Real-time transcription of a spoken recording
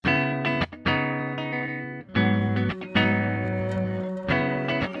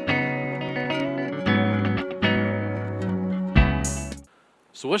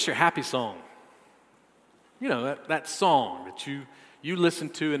So what's your happy song? You know, that song that you listen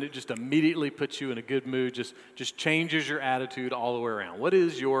to and it just immediately puts you in a good mood, just changes your attitude all the way around. What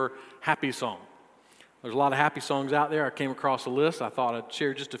is your happy song? There's a lot of happy songs out there. I came across a list. I thought I'd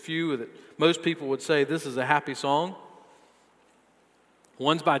share just a few that most people would say this is a happy song.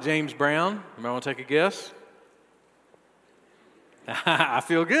 One's by James Brown. Anybody want to take a guess? I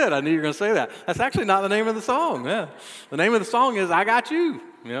feel good. I knew you were going to say that. That's actually not the name of the song. Yeah. The name of the song is I Got You.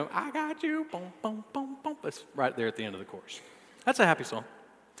 You know, I got you. Boom, boom, boom, boom. It's right there at the end of the chorus. That's a happy song.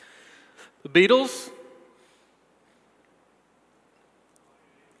 The Beatles.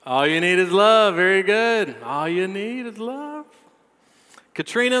 All You Need Is Love. Very good. All You Need Is Love.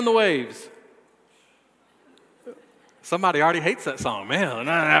 Katrina and the Waves. Somebody already hates that song. Man, and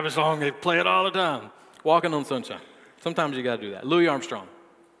I have a song, they play it all the time. Walking on Sunshine. Sometimes you got to do that. Louis Armstrong.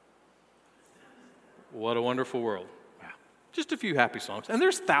 What a Wonderful World. Wow. Just a few happy songs. And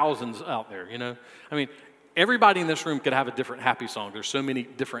there's thousands out there, you know. I mean, everybody in this room could have a different happy song. There's so many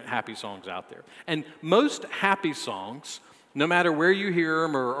different happy songs out there. And most happy songs, no matter where you hear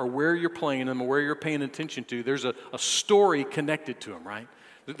them or where you're playing them or where you're paying attention to, there's a story connected to them, right?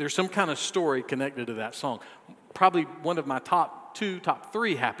 There's some kind of story connected to that song. Probably one of my top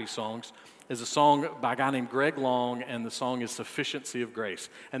three happy songs is a song by a guy named Greg Long, and the song is Sufficiency of Grace.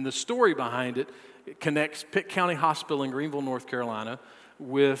 And the story behind it connects Pitt County Hospital in Greenville, North Carolina,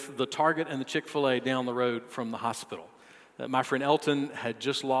 with the Target and the Chick-fil-A down the road from the hospital. My friend Elton had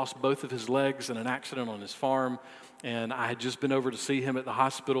just lost both of his legs in an accident on his farm, and I had just been over to see him at the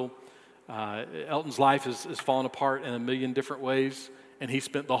hospital. Elton's life is fallen apart in a million different ways, and he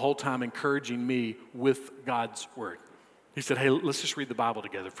spent the whole time encouraging me with God's Word. He said, hey, let's just read the Bible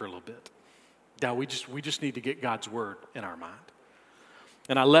together for a little bit. Dad, we just need to get God's Word in our mind.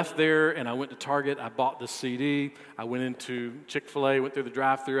 And I left there, and I went to Target. I bought the CD. I went into Chick-fil-A, went through the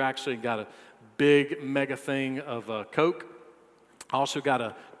drive-thru actually, and got a big mega thing of Coke. I also got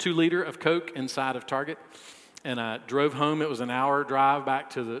a 2-liter of Coke inside of Target. And I drove home. It was an hour drive back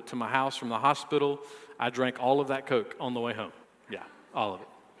to my house from the hospital. I drank all of that Coke on the way home. Yeah, all of it.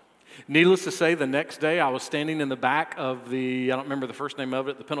 Needless to say, the next day I was standing in the back of I don't remember the first name of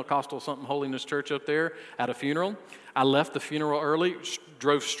it, the Pentecostal something Holiness Church up there at a funeral. I left the funeral early,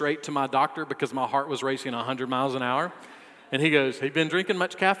 drove straight to my doctor because my heart was racing 100 miles an hour. And he goes, have you been drinking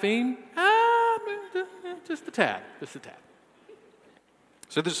much caffeine? Just a tad.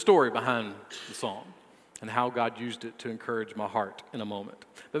 So there's a story behind the song and how God used it to encourage my heart in a moment.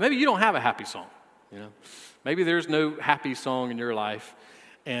 But maybe you don't have a happy song, you know. Maybe there's no happy song in your life.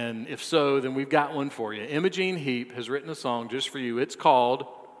 And if so, then we've got one for you. Imogene Heap has written a song just for you. It's called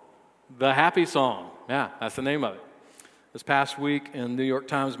The Happy Song. Yeah, that's the name of it. This past week in New York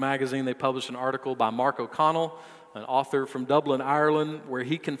Times Magazine, they published an article by Mark O'Connell, an author from Dublin, Ireland, where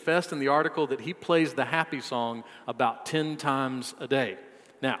he confessed in the article that he plays the happy song about 10 times a day.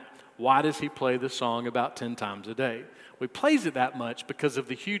 Now, why does he play this song about 10 times a day? Well, he plays it that much because of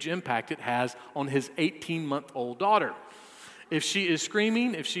the huge impact it has on his 18-month-old daughter. If she is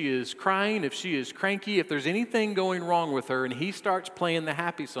screaming, if she is crying, if she is cranky, if there's anything going wrong with her and he starts playing the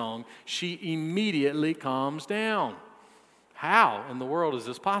happy song, she immediately calms down. How in the world is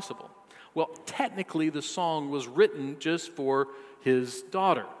this possible? Well, technically the song was written just for his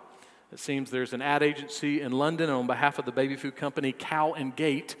daughter. It seems there's an ad agency in London on behalf of the baby food company Cow and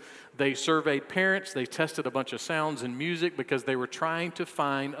Gate. They surveyed parents. They tested a bunch of sounds and music because they were trying to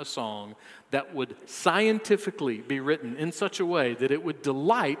find a song that would scientifically be written in such a way that it would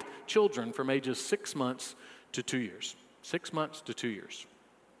delight children from ages 6 months to 2 years. 6 months to 2 years.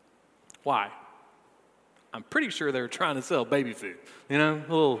 Why? I'm pretty sure they were trying to sell baby food. You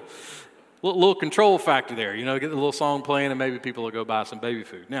know, a little control factor there. You know, get the little song playing and maybe people will go buy some baby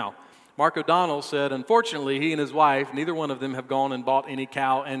food. Now, Mark O'Donnell said, unfortunately, he and his wife, neither one of them have gone and bought any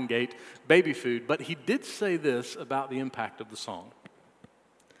Cow and Gate baby food, but he did say this about the impact of the song.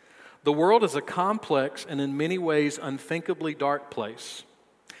 The world is a complex and in many ways unthinkably dark place,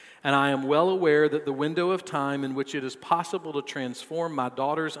 and I am well aware that the window of time in which it is possible to transform my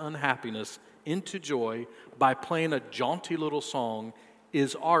daughter's unhappiness into joy by playing a jaunty little song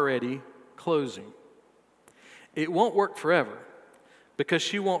is already closing. It won't work forever, because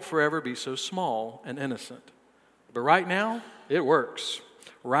she won't forever be so small and innocent. But right now, it works.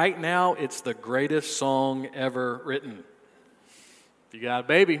 Right now, it's the greatest song ever written. If you got a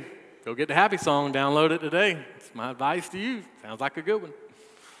baby, go get the happy song, download it today. It's my advice to you. Sounds like a good one.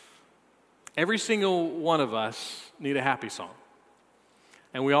 Every single one of us need a happy song.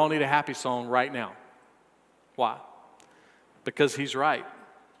 And we all need a happy song right now. Why? Because he's right.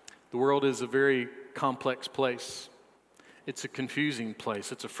 The world is a very complex place. It's a confusing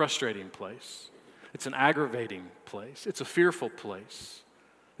place. It's a frustrating place. It's an aggravating place. It's a fearful place.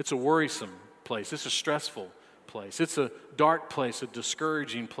 It's a worrisome place. It's a stressful place. It's a dark place, a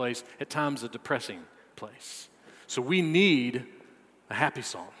discouraging place, at times a depressing place. So we need a happy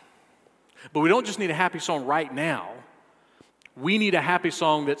song. But we don't just need a happy song right now. We need a happy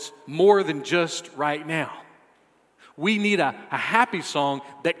song that's more than just right now. We need a happy song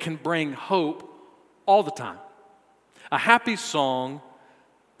that can bring hope all the time. A happy song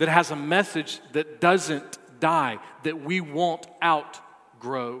that has a message that doesn't die, that we won't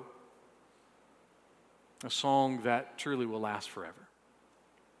outgrow. A song that truly will last forever.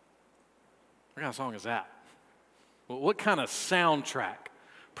 What kind of song is that? Well, what kind of soundtrack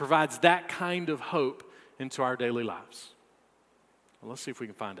provides that kind of hope into our daily lives? Well, let's see if we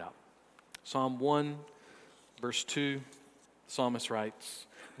can find out. Psalm 1, verse 2, the psalmist writes,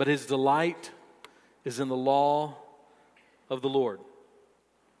 "But his delight is in the law of the Lord."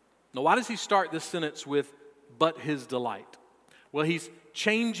 Now, why does he start this sentence with, "but his delight"? Well, he's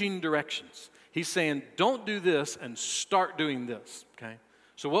changing directions. He's saying, don't do this and start doing this, okay?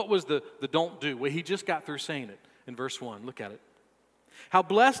 So what was the don't do? Well, he just got through saying it in verse 1. Look at it. "How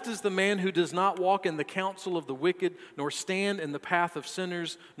blessed is the man who does not walk in the counsel of the wicked, nor stand in the path of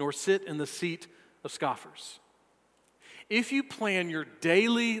sinners, nor sit in the seat of scoffers." If you plan your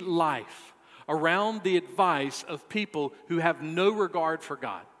daily life around the advice of people who have no regard for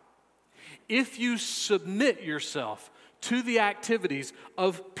God, if you submit yourself to the activities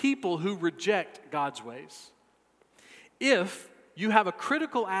of people who reject God's ways, if you have a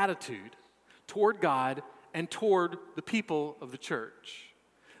critical attitude toward God and toward the people of the church,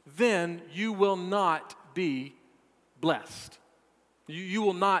 then you will not be blessed. You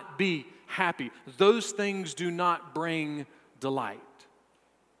will not be happy. Those things do not bring delight.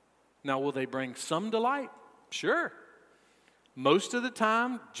 Now, will they bring some delight? Sure. Most of the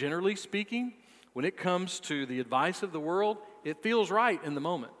time, generally speaking, when it comes to the advice of the world, it feels right in the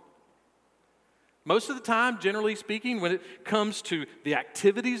moment. Most of the time, generally speaking, when it comes to the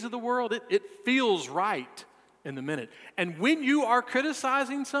activities of the world, it feels right in the minute. And when you are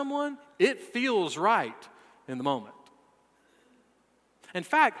criticizing someone, it feels right in the moment. In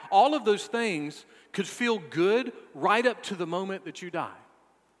fact, all of those things could feel good right up to the moment that you die.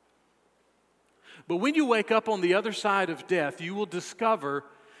 But when you wake up on the other side of death, you will discover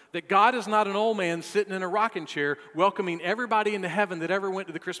that God is not an old man sitting in a rocking chair welcoming everybody into heaven that ever went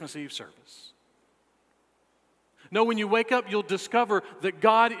to the Christmas Eve service. No, when you wake up, you'll discover that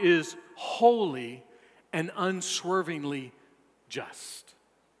God is holy and unswervingly just.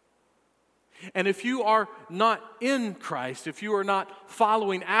 And if you are not in Christ, if you are not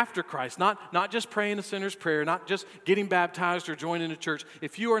following after Christ, not just praying a sinner's prayer, not just getting baptized or joining a church,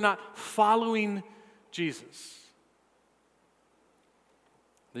 if you are not following Jesus,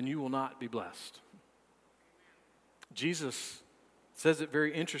 then you will not be blessed. Jesus says it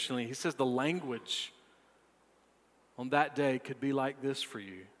very interestingly. He says the language on that day could be like this for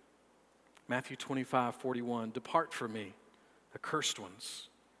you. Matthew 25:41, "Depart from me, accursed ones,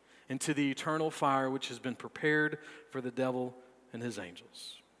 into the eternal fire which has been prepared for the devil and his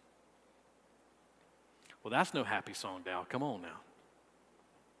angels." Well, that's no happy song, Dow. Come on now.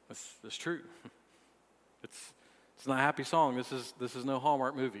 That's true. It's not a happy song. This is no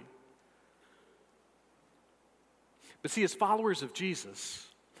Hallmark movie. But see, as followers of Jesus,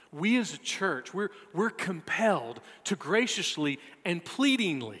 we as a church, we're compelled to graciously and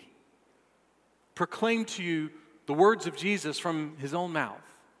pleadingly proclaim to you the words of Jesus from his own mouth.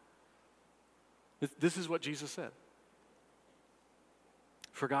 This is what Jesus said.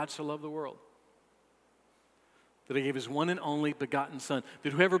 "For God so loved the world, that he gave his one and only begotten Son,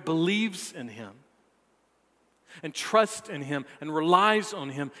 that whoever believes in him and trusts in him and relies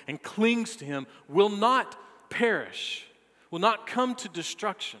on him and clings to him will not perish, will not come to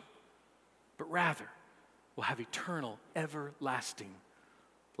destruction, but rather will have eternal, everlasting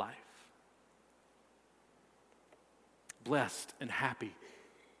life." Blessed and happy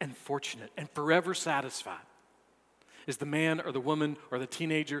and fortunate and forever satisfied is the man or the woman or the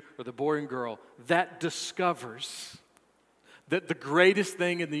teenager or the boy and girl that discovers that the greatest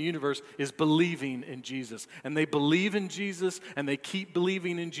thing in the universe is believing in Jesus. And they believe in Jesus, and they keep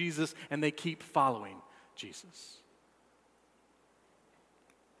believing in Jesus, and they keep following Jesus.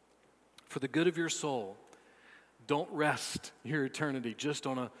 For the good of your soul, don't rest your eternity just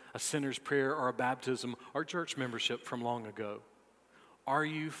on a sinner's prayer or a baptism or church membership from long ago. Are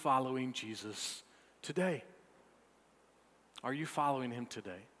you following Jesus today? Are you following him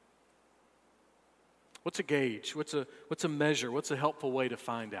today? What's a gauge? What's a measure? What's a helpful way to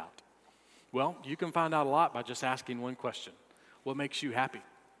find out? Well, you can find out a lot by just asking one question. What makes you happy?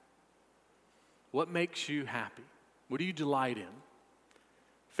 What makes you happy? What do you delight in?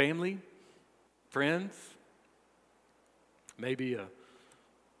 Family? Friends? Maybe a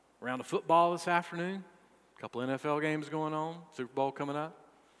round of football this afternoon? A couple NFL games going on? Super Bowl coming up?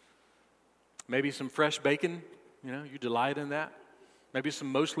 Maybe some fresh bacon? You delight in that? Maybe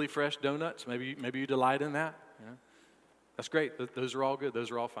some mostly fresh donuts? Maybe you delight in that? That's great. Those are all good.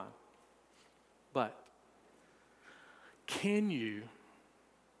 Those are all fine. But can you,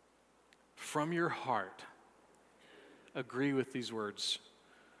 from your heart, agree with these words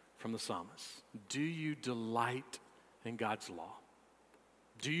from the psalmist? Do you delight in God's law?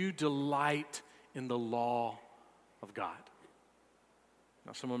 Do you delight in the law of God?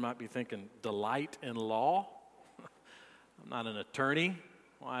 Now, someone might be thinking, delight in law? I'm not an attorney.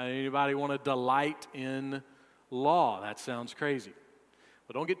 Why anybody want to delight in law? That sounds crazy.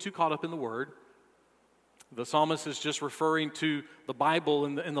 But don't get too caught up in the word. The psalmist is just referring to the Bible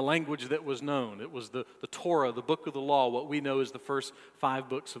in the language that was known. It was the Torah, the book of the law, what we know as the first 5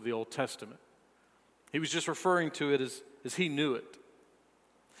 books of the Old Testament. He was just referring to it as he knew it.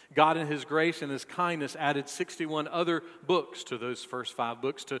 God in his grace and his kindness added 61 other books to those first 5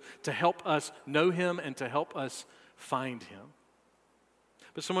 books to help us know him and to help us find him.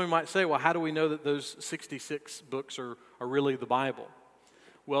 But someone might say, well, how do we know that those 66 books are really the Bible?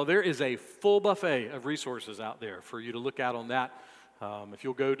 Well, there is a full buffet of resources out there for you to look at on that. If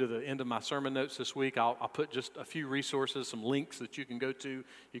you'll go to the end of my sermon notes this week, I'll put just a few resources, some links that you can go to.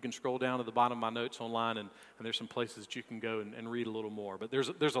 You can scroll down to the bottom of my notes online, and there's some places that you can go and read a little more. But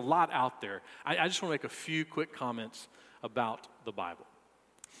there's a lot out there. I just want to make a few quick comments about the Bible.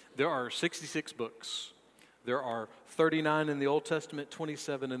 There are 66 books. There are 39 in the Old Testament,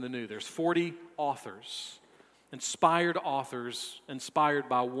 27 in the New. There's 40 authors. Inspired authors, inspired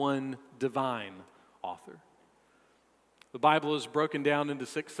by one divine author. The Bible is broken down into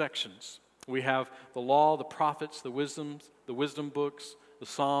 6 sections. We have the law, the prophets, the wisdom books, the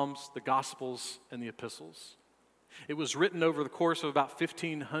Psalms, the Gospels, and the epistles. It was written over the course of about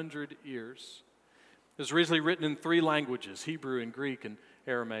 1,500 years. It was originally written in 3 languages, Hebrew and Greek and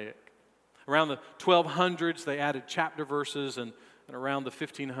Aramaic. Around the 1200s, they added chapter verses, and around the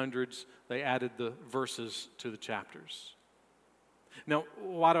 1500s, they added the verses to the chapters. Now,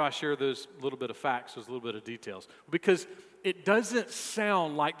 why do I share those little bit of facts, those little bit of details? Because it doesn't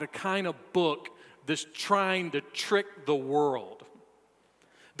sound like the kind of book that's trying to trick the world.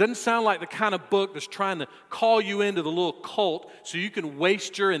 It doesn't sound like the kind of book that's trying to call you into the little cult so you can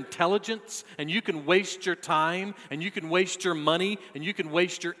waste your intelligence and you can waste your time and you can waste your money and you can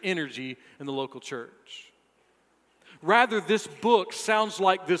waste your energy in the local church. Rather, this book sounds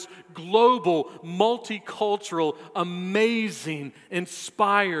like this global, multicultural, amazing,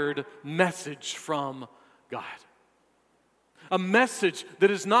 inspired message from God. A message that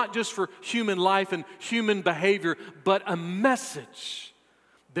is not just for human life and human behavior, but a message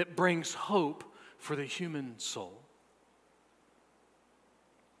that brings hope for the human soul.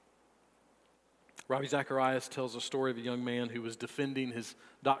 Ravi Zacharias tells a story of a young man who was defending his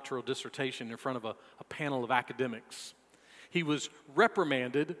doctoral dissertation in front of a panel of academics. He was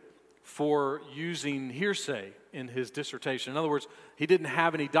reprimanded for using hearsay in his dissertation. In other words, he didn't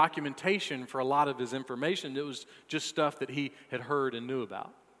have any documentation for a lot of his information. It was just stuff that he had heard and knew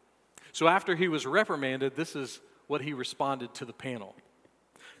about. So after he was reprimanded, this is what he responded to the panel.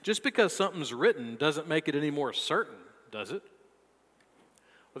 Just because something's written doesn't make it any more certain, does it?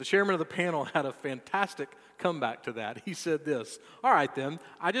 Well, the chairman of the panel had a fantastic comeback to that. He said this, all right then,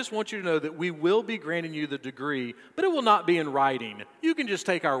 I just want you to know that we will be granting you the degree, but it will not be in writing. You can just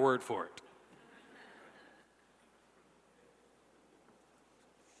take our word for it.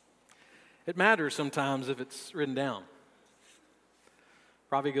 It matters sometimes if it's written down.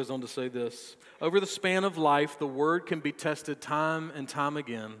 Ravi goes on to say this, over the span of life, the word can be tested time and time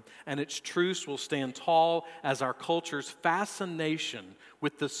again, and its truths will stand tall as our culture's fascination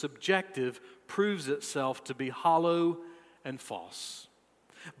with the subjective proves itself to be hollow and false.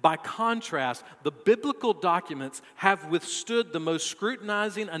 By contrast, the biblical documents have withstood the most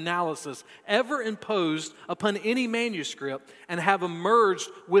scrutinizing analysis ever imposed upon any manuscript and have emerged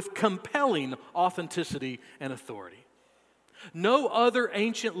with compelling authenticity and authority. No other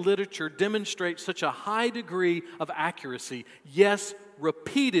ancient literature demonstrates such a high degree of accuracy. Yes,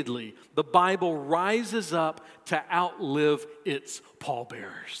 repeatedly, the Bible rises up to outlive its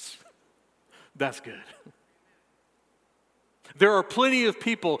pallbearers. That's good. There are plenty of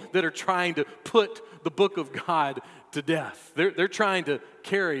people that are trying to put the book of God to death. They're trying to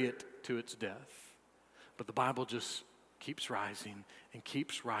carry it to its death. But the Bible just keeps rising and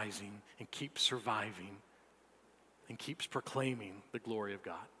keeps rising and keeps surviving and keeps proclaiming the glory of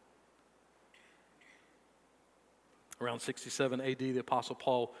God. Around 67 AD, the Apostle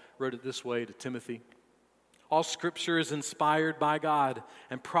Paul wrote it this way to Timothy. All Scripture is inspired by God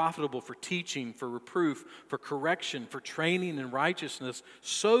and profitable for teaching, for reproof, for correction, for training in righteousness,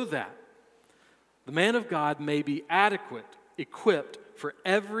 so that the man of God may be adequate, equipped for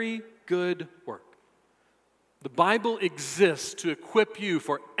every good work. The Bible exists to equip you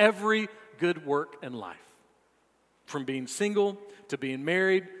for every good work in life. From being single, to being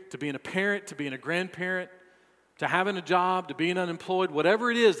married, to being a parent, to being a grandparent, to having a job, to being unemployed, whatever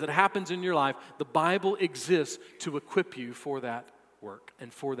it is that happens in your life, the Bible exists to equip you for that work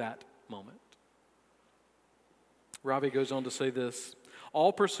and for that moment. Ravi goes on to say this: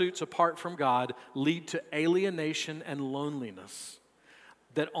 all pursuits apart from God lead to alienation and loneliness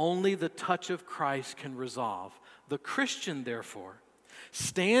that only the touch of Christ can resolve. The Christian, therefore,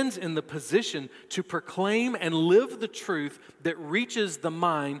 stands in the position to proclaim and live the truth that reaches the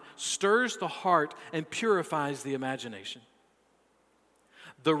mind, stirs the heart, and purifies the imagination.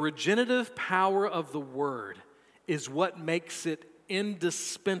 The regenerative power of the Word is what makes it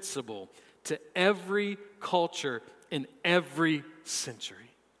indispensable to every culture in every century.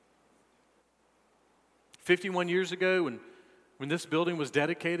 51 years ago, when this building was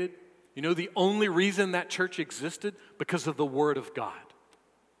dedicated, you know the only reason that church existed? Because of the Word of God.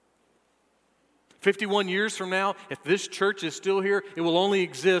 51 years from now, if this church is still here, it will only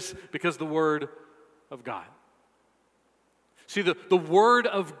exist because of the Word of God. See, the Word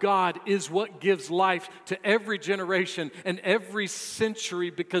of God is what gives life to every generation and every century,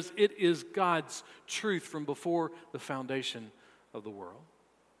 because it is God's truth from before the foundation of the world.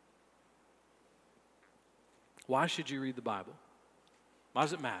 Why should you read the Bible? Why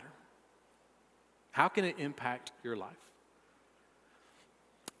does it matter? How can it impact your life?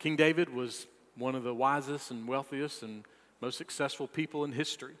 King David was one of the wisest and wealthiest and most successful people in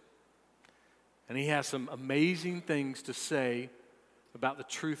history. And he has some amazing things to say about the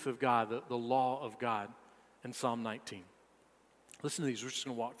truth of God, the law of God in Psalm 19. Listen to these. We're just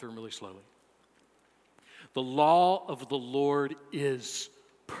going to walk through them really slowly. The law of the Lord is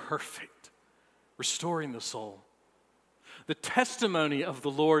perfect, restoring the soul. The testimony of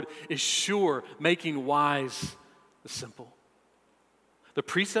the Lord is sure, making wise the simple. The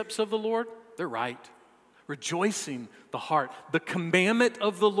precepts of the Lord, they're right, rejoicing the heart. The commandment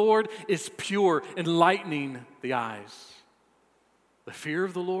of the Lord is pure, enlightening the eyes. The fear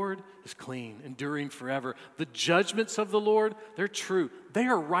of the Lord is clean, enduring forever. The judgments of the Lord, they're true. They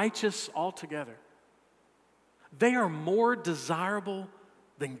are righteous altogether. They are more desirable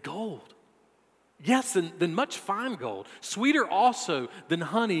than gold. Yes, than much fine gold. Sweeter also than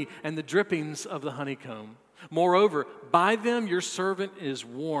honey and the drippings of the honeycomb. Moreover, by them your servant is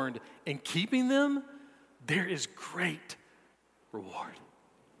warned. In keeping them, there is great reward.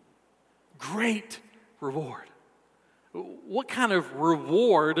 Great reward. What kind of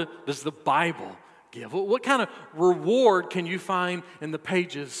reward does the Bible give? What kind of reward can you find in the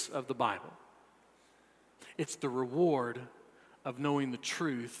pages of the Bible? It's the reward of knowing the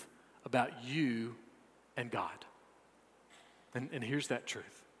truth about you and God. And here's that truth.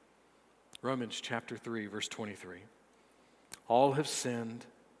 Romans chapter 3, verse 23. All have sinned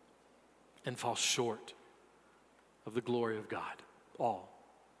and fall short of the glory of God. All.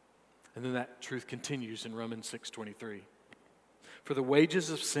 And then that truth continues in Romans 6:23. For the wages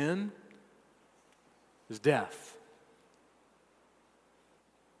of sin is death.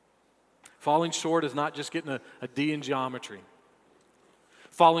 Falling short is not just getting a D in geometry.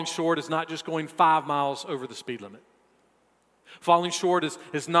 Falling short is not just going 5 miles over the speed limit. Falling short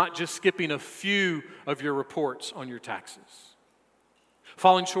is not just skipping a few of your reports on your taxes.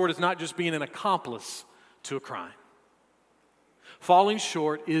 Falling short is not just being an accomplice to a crime. Falling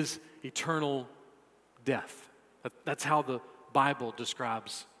short is eternal death. That's how the Bible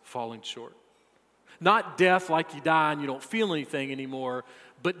describes falling short. Not death like you die and you don't feel anything anymore,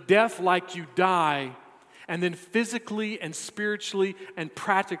 but death like you die and then physically and spiritually and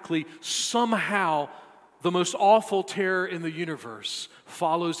practically somehow the most awful terror in the universe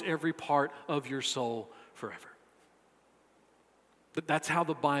follows every part of your soul forever. But that's how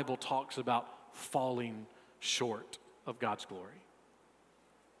the Bible talks about falling short of God's glory.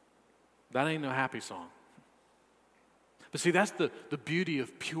 That ain't no happy song. But see, that's the beauty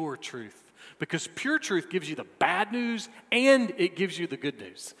of pure truth. Because pure truth gives you the bad news and it gives you the good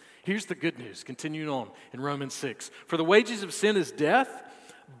news. Here's the good news, continuing on in Romans 6. For the wages of sin is death,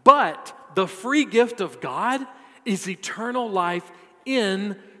 but the free gift of God is eternal life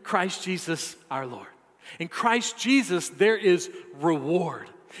in Christ Jesus our Lord. In Christ Jesus, there is reward.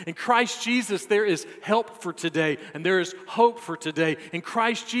 In Christ Jesus, there is help for today, and there is hope for today. In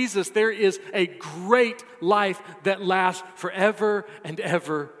Christ Jesus, there is a great life that lasts forever and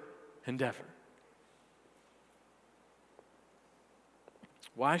ever and ever.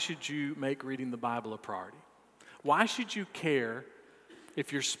 Why should you make reading the Bible a priority? Why should you care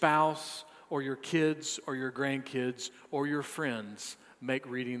if your spouse or your kids or your grandkids or your friends make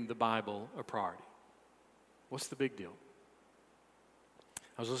reading the Bible a priority? What's the big deal?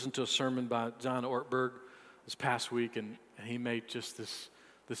 I was listening to a sermon by John Ortberg this past week, and he made just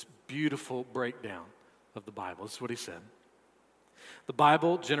this beautiful breakdown of the Bible. This is what he said. The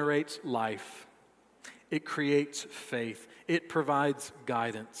Bible generates life. It creates faith. It provides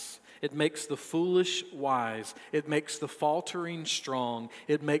guidance. It makes the foolish wise. It makes the faltering strong.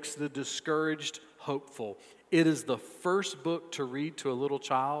 It makes the discouraged hopeful. It is the first book to read to a little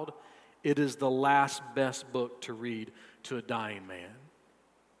child. It is the last best book to read to a dying man.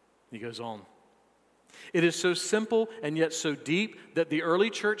 He goes on. It is so simple and yet so deep that the early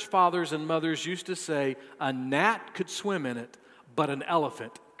church fathers and mothers used to say, a gnat could swim in it, but an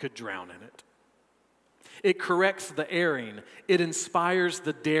elephant could drown in it. It corrects the erring. It inspires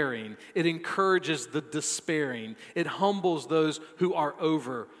the daring. It encourages the despairing. It humbles those who are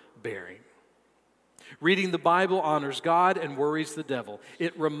overbearing. Reading the Bible honors God and worries the devil.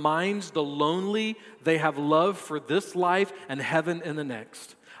 It reminds the lonely they have love for this life and heaven in the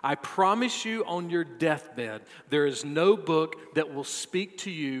next. I promise you on your deathbed, there is no book that will speak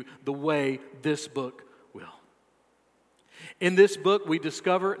to you the way this book will. In this book, we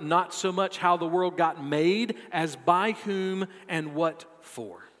discover not so much how the world got made as by whom and what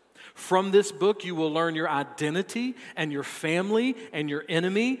for. From this book, you will learn your identity and your family and your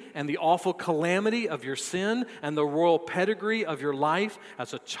enemy and the awful calamity of your sin and the royal pedigree of your life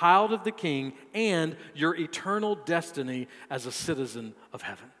as a child of the King and your eternal destiny as a citizen of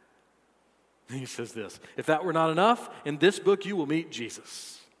heaven. And he says this, if that were not enough, in this book you will meet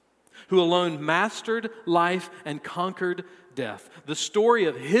Jesus, who alone mastered life and conquered death. The story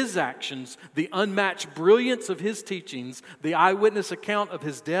of his actions, the unmatched brilliance of his teachings, the eyewitness account of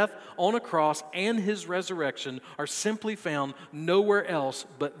his death on a cross and his resurrection are simply found nowhere else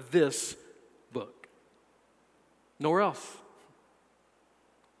but this book. Nowhere else.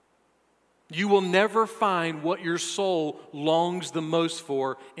 You will never find what your soul longs the most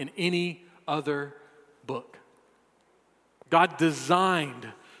for in any other book. God designed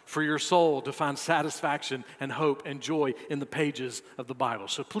for your soul to find satisfaction and hope and joy in the pages of the Bible.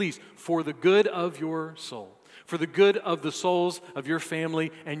 So please, for the good of your soul, for the good of the souls of your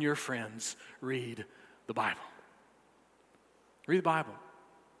family and your friends, read the Bible. Read the Bible.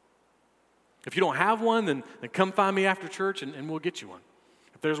 If you don't have one, then come find me after church and we'll get you one.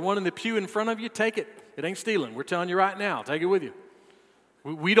 If there's one in the pew in front of you, take it. It ain't stealing. We're telling you right now. Take it with you.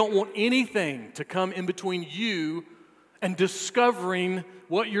 We don't want anything to come in between you and discovering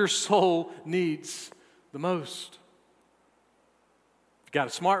what your soul needs the most. If you've got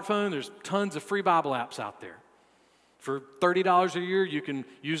a smartphone, there's tons of free Bible apps out there. For $30 a year, you can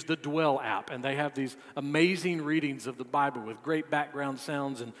use the Dwell app, and they have these amazing readings of the Bible with great background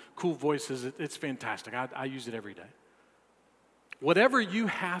sounds and cool voices. It's fantastic. I use it every day. Whatever you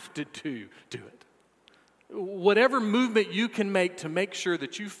have to do, do it. Whatever movement you can make to make sure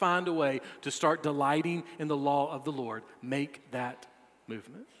that you find a way to start delighting in the law of the Lord, make that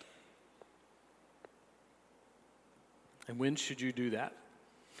movement. And when should you do that?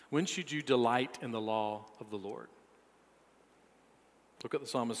 When should you delight in the law of the Lord? Look what the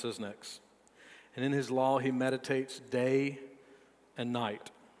psalmist says next. And in his law he meditates day and night.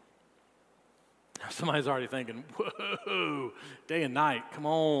 Now somebody's already thinking, whoa, day and night, come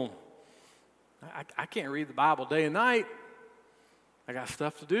on. I can't read the Bible day and night. I got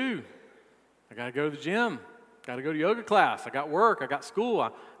stuff to do. I got to go to the gym. Got to go to yoga class. I got work. I got school. I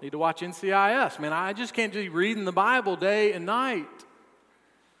need to watch NCIS. Man, I just can't be reading the Bible day and night.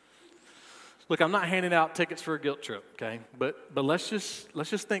 Look, I'm not handing out tickets for a guilt trip, okay? But let's just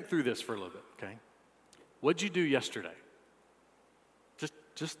think through this for a little bit, okay? What'd you do yesterday?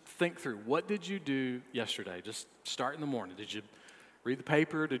 Just think through. What did you do yesterday? Just start in the morning. Did you read the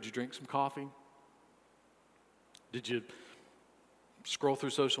paper? Did you drink some coffee? Did you scroll through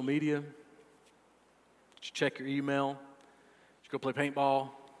social media? Did you check your email? Did you go play paintball?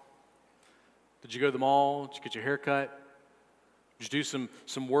 Did you go to the mall? Did you get your hair cut? Did you do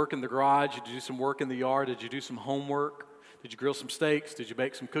some work in the garage? Did you do some work in the yard? Did you do some homework? Did you grill some steaks? Did you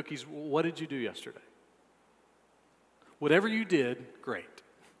bake some cookies? What did you do yesterday? Whatever you did, great.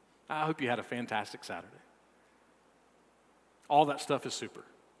 I hope you had a fantastic Saturday. All that stuff is super.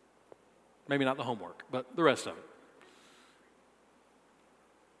 Maybe not the homework, but the rest of it.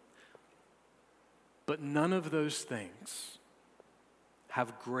 But none of those things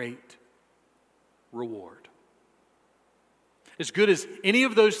have great reward. As good as any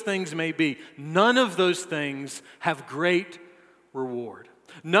of those things may be, none of those things have great reward.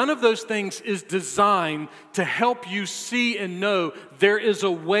 None of those things is designed to help you see and know there is a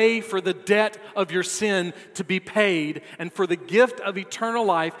way for the debt of your sin to be paid and for the gift of eternal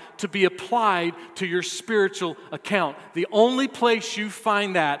life to be applied to your spiritual account. The only place you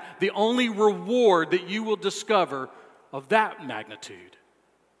find that, the only reward that you will discover of that magnitude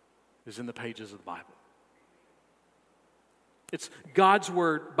is in the pages of the Bible. It's God's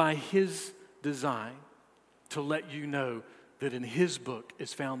Word by His design to let you know that in His book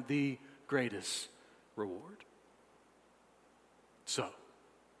is found the greatest reward. So,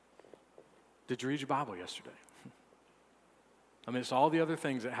 did you read your Bible yesterday? I mean, it's all the other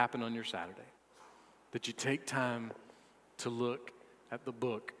things that happened on your Saturday. That you take time to look at the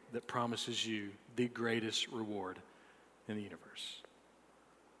book that promises you the greatest reward in the universe.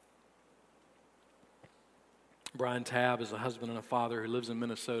 Brian Tabb is a husband and a father who lives in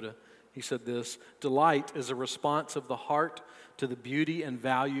Minnesota. He said this: delight is a response of the heart to the beauty and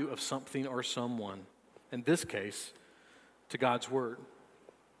value of something or someone. In this case, to God's Word.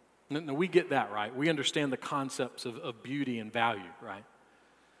 Now, we get that, right? We understand the concepts of beauty and value, right?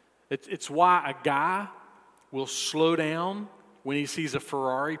 It's why a guy will slow down when he sees a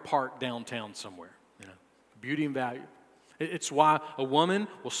Ferrari parked downtown somewhere. You know, beauty and value. It's why a woman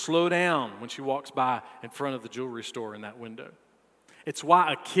will slow down when she walks by in front of the jewelry store in that window. It's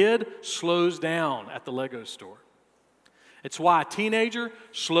why a kid slows down at the Lego store. It's why a teenager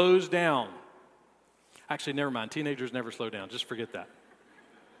slows down. Actually, never mind. Teenagers never slow down. Just forget that.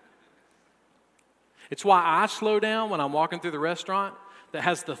 It's why I slow down when I'm walking through the restaurant that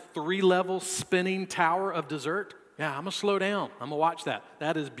has the 3-level spinning tower of dessert. Yeah, I'm going to slow down. I'm going to watch that.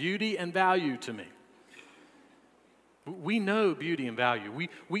 That is beauty and value to me. We know beauty and value.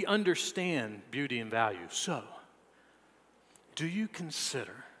 We understand beauty and value. So, do you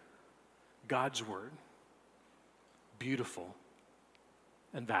consider God's Word beautiful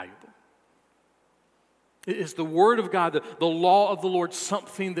and valuable? Is the Word of God, the law of the Lord,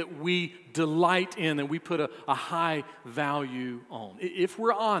 something that we delight in and we put a high value on? If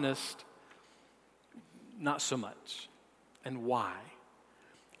we're honest, not so much. And why?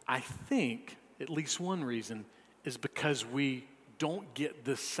 I think at least one reason is because we don't get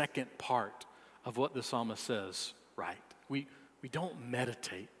the second part of what the psalmist says right. We don't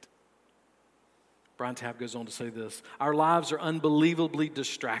meditate. Brian Tabb goes on to say this: our lives are unbelievably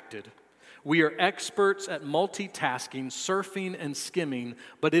distracted. We are experts at multitasking, surfing, and skimming,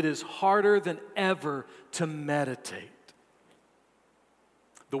 but it is harder than ever to meditate.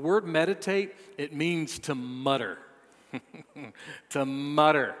 The word meditate, it means to mutter. To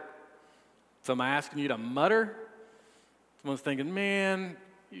mutter. So am I asking you to mutter? Someone's thinking, man,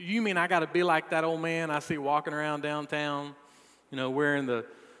 you mean I got to be like that old man I see walking around downtown, you know, wearing the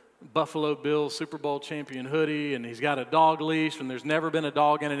Buffalo Bills Super Bowl champion hoodie, and he's got a dog leash, and there's never been a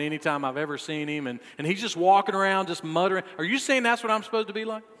dog in it any time I've ever seen him, and he's just walking around just muttering. Are you saying that's what I'm supposed to be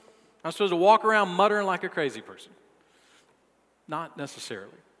like? I'm supposed to walk around muttering like a crazy person? Not necessarily.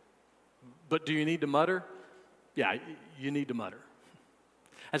 But do you need to mutter? Yeah, you need to mutter.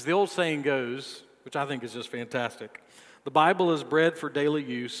 As the old saying goes, which I think is just fantastic, the Bible is bread for daily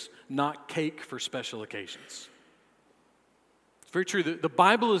use, not cake for special occasions. It's very true. The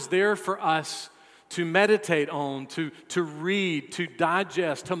Bible is there for us to meditate on, to read, to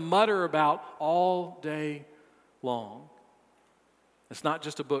digest, to mutter about all day long. It's not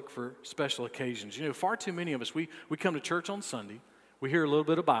just a book for special occasions. You know, far too many of us, we come to church on Sunday, we hear a little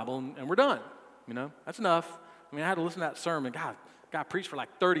bit of Bible, and we're done. You know, that's enough. I mean, I had to listen to that sermon. God preached for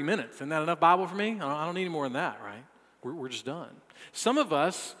like 30 minutes. Isn't that enough Bible for me? I don't need any more than that, right? We're just done. Some of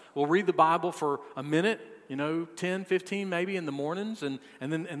us will read the Bible for a minute, 10, 15 maybe in the mornings, and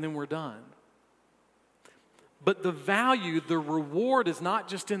then we're done. But the value, the reward is not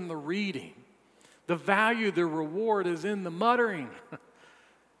just in the reading. The value, the reward is in the muttering.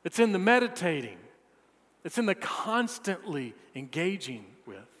 It's in the meditating. It's in the constantly engaging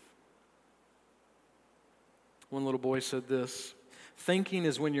with. One little boy said this: thinking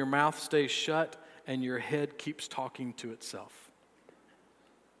is when your mouth stays shut and your head keeps talking to itself.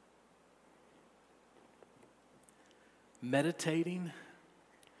 Meditating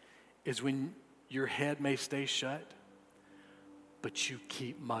is when your head may stay shut, but you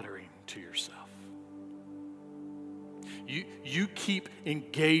keep muttering to yourself. You keep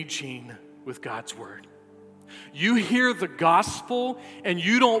engaging with God's Word. You hear the gospel and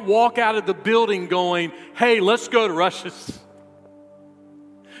you don't walk out of the building going, hey, let's go to Rush's.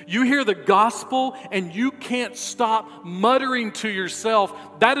 You hear the gospel and you can't stop muttering to yourself,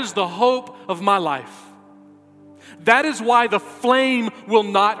 that is the hope of my life. That is why the flame will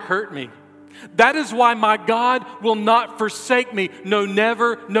not hurt me. That is why my God will not forsake me. No,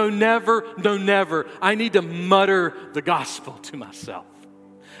 never, no, never, no, never. I need to mutter the gospel to myself.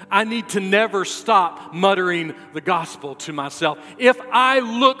 I need to never stop muttering the gospel to myself. If I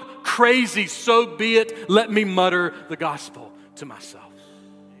look crazy, so be it. Let me mutter the gospel to myself.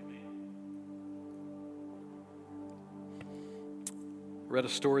 I read a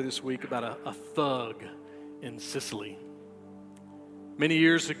story this week about a thug in Sicily. Many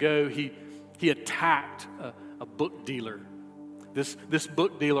years ago, he attacked a book dealer. This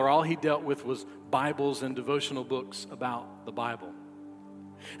book dealer, all he dealt with was Bibles and devotional books about the Bible.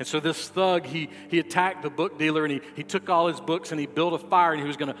 And so this thug, he attacked the book dealer, and he took all his books and he built a fire, and he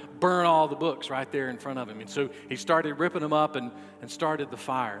was going to burn all the books right there in front of him. And so he started ripping them up and started the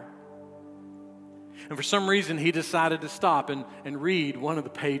fire. And for some reason, he decided to stop and read one of the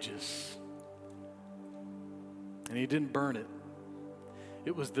pages. And he didn't burn it.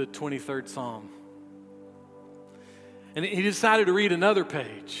 It was the 23rd Psalm. And he decided to read another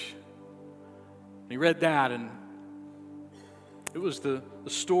page. And he read that, and it was the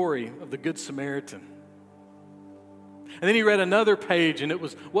story of the Good Samaritan. And then he read another page, and it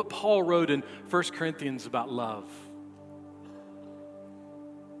was what Paul wrote in 1 Corinthians about love.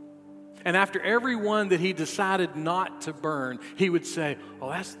 And after every one that he decided not to burn, he would say, oh,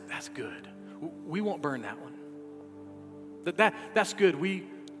 that's good. We won't burn that one. That's good. We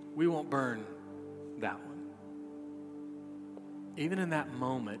won't burn that one. Even in that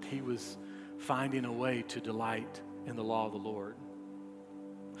moment, he was finding a way to delight in the law of the Lord.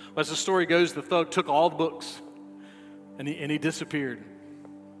 As the story goes, the thug took all the books and he disappeared.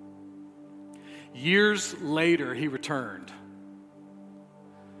 Years later, he returned.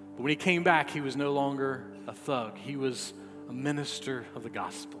 But when he came back, he was no longer a thug. He was a minister of the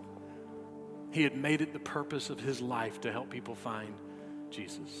gospel. He had made it the purpose of his life to help people find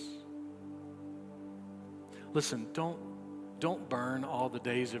Jesus. Listen, don't burn all the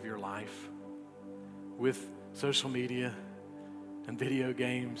days of your life with social media and video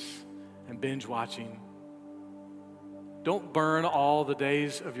games and binge watching. Don't burn all the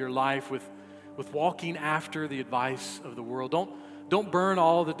days of your life with walking after the advice of the world. Don't burn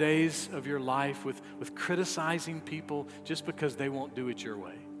all the days of your life with criticizing people just because they won't do it your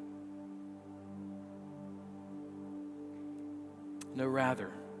way. No, rather,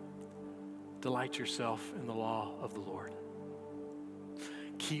 delight yourself in the law of the Lord.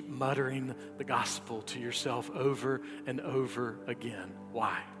 Keep muttering the gospel to yourself over and over again.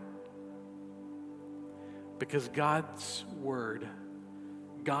 Why? Because God's word,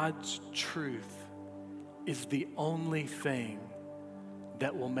 God's truth, is the only thing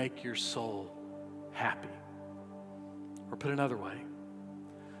that will make your soul happy. Or put another way,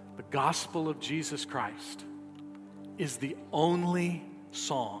 the gospel of Jesus Christ is the only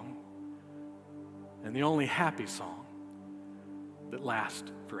song and the only happy song that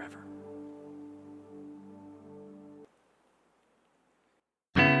lasts forever.